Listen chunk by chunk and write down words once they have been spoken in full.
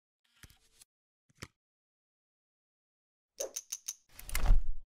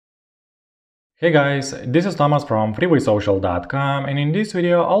Hey guys, this is Thomas from freewaysocial.com, and in this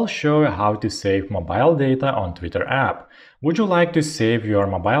video I'll show you how to save mobile data on Twitter app. Would you like to save your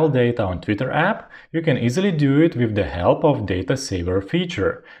mobile data on Twitter app? You can easily do it with the help of Data Saver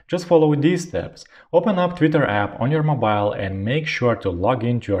feature. Just follow these steps. Open up Twitter app on your mobile and make sure to log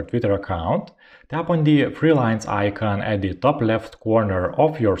into your Twitter account. Tap on the three lines icon at the top left corner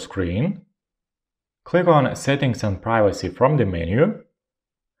of your screen. Click on Settings and Privacy from the menu.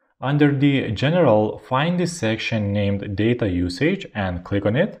 Under the General, find the section named Data Usage and click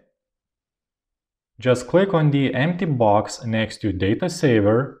on it. Just click on the empty box next to Data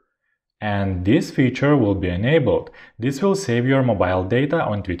Saver, and this feature will be enabled. This will save your mobile data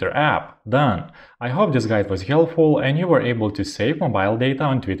on Twitter app. Done! I hope this guide was helpful and you were able to save mobile data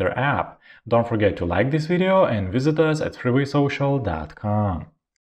on Twitter app. Don't forget to like this video and visit us at freewaysocial.com.